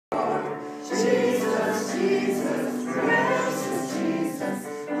Jesus, Jesus, precious Jesus,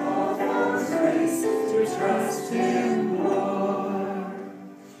 all for grace to trust Him more.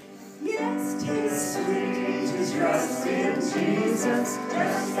 Yes, 'tis sweet to trust in Jesus,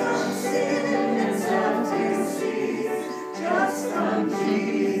 just from sin and self deceit, just from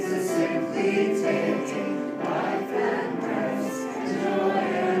Jesus simply taking life and rest, joy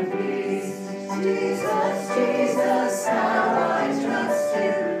and peace. Jesus, Jesus, how I trust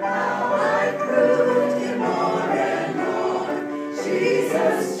Him, how I proved Him more and more.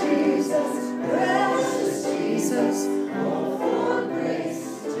 Jesus, Jesus, precious Jesus, all for grace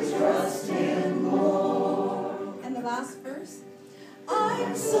to trust Him more. And the last verse.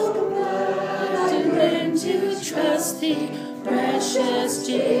 I'm so glad I learned to trust Thee, precious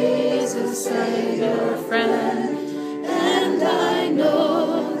Jesus, I'm your friend, and I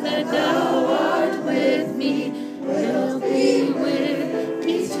know that Thou art with me, will be with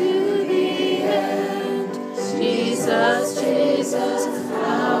me to the end. Jesus, Jesus,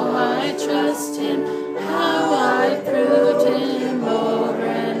 how I trust Him, how I proved Him over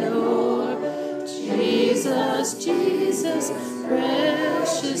and over. Jesus, Jesus,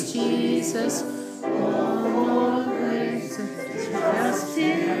 precious Jesus, all more grace to trust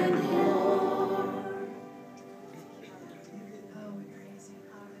in Him.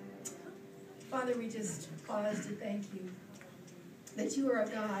 Father, we just pause to thank You that You are a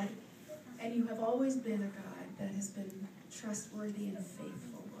God, and You have always been a God that has been trustworthy and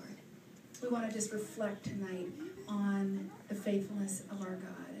faithful, Lord. We want to just reflect tonight on the faithfulness of our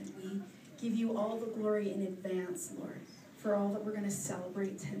God, and we give You all the glory in advance, Lord, for all that we're going to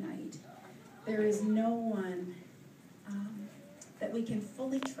celebrate tonight. There is no one that we can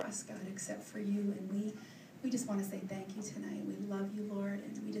fully trust, God, except for You, and we just want to say thank You tonight. We love You, Lord,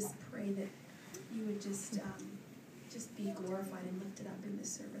 and we just pray that You would just be glorified and lifted up in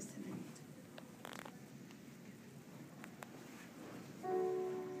this service tonight.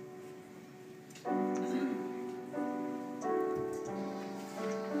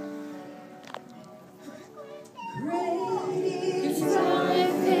 Great is Thy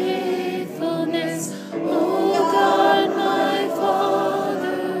faithfulness, O God, my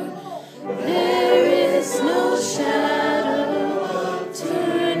Father. There is no shadow of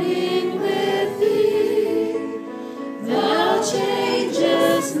turning with Thee. Thou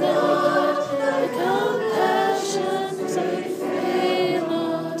changest not, Thy compassions they fail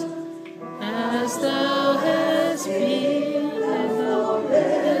not. As Thou hast been, Thou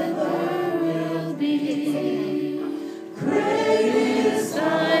forever will be. Great is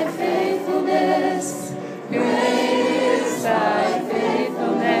Thy faithfulness, great is Thy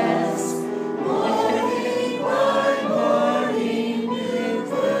faithfulness. Morning by morning, new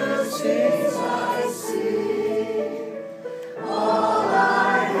mercies I see. All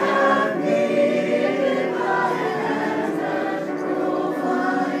I have needed, Thy hand hath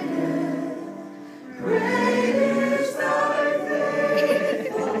provided. Great is Thy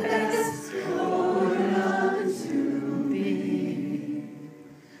faithfulness, Lord, unto Thee.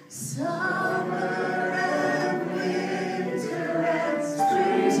 Summer and winter and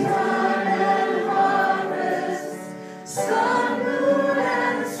springtime and harvest, sun, moon,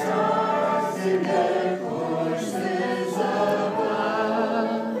 and stars in their courses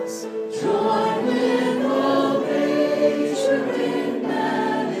above, join with all creation in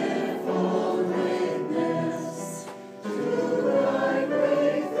manifold witness to Thy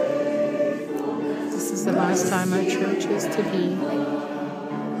great faithfulness. This is the last time our church is to be